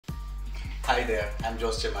Hi there, I'm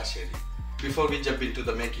Chemmassery. Before we jump into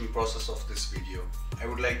the making process of this video, I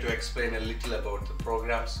would like to explain a little about the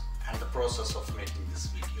programs and the process of making this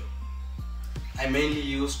video. I mainly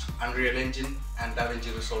used Unreal Engine and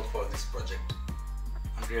DaVinci Resolve for this project.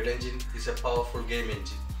 Unreal Engine is a powerful game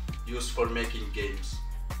engine used for making games.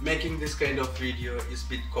 Making this kind of video is a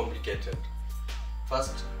bit complicated.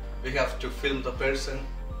 First, we have to film the person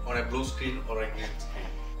on a blue screen or a green screen,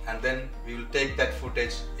 and then we will take that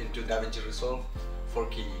footage into DaVinci Resolve for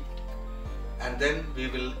keying. And then we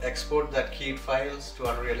will export that keyed files to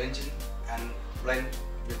Unreal Engine and blend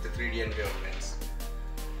with the 3D environments.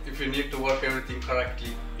 If you need to work everything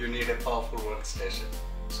correctly, you need a powerful workstation.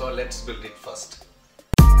 So let's build it first.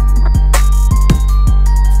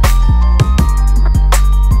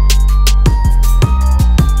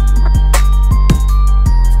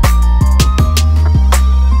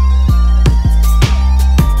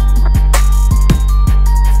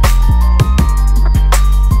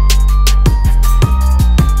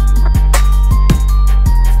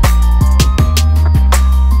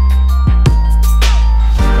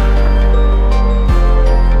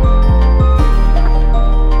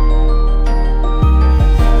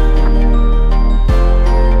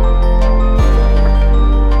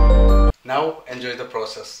 Now enjoy the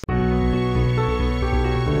process.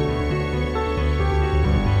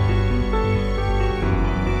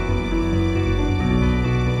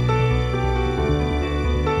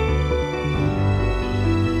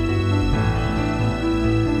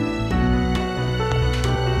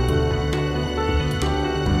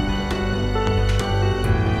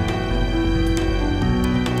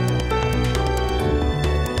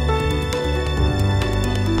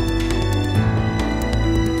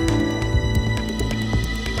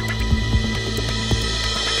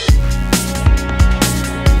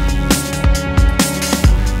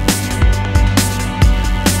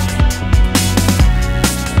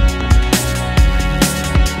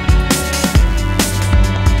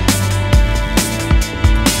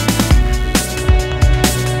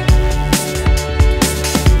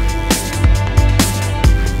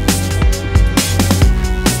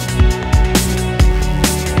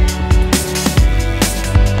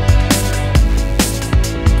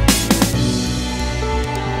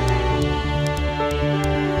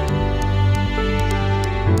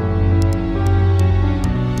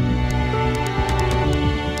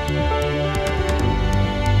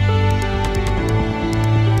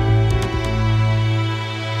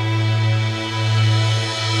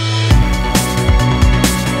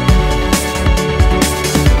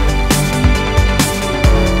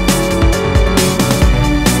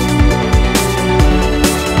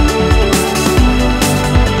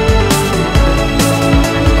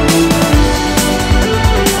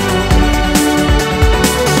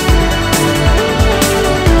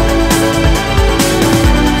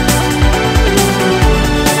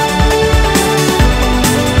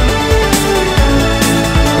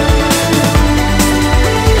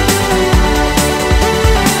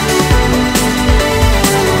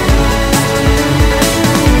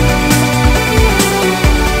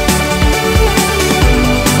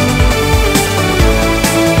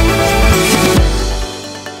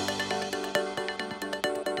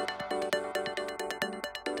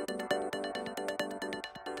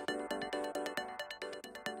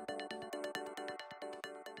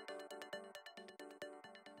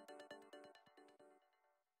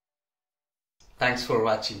 Thanks for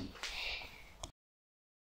watching.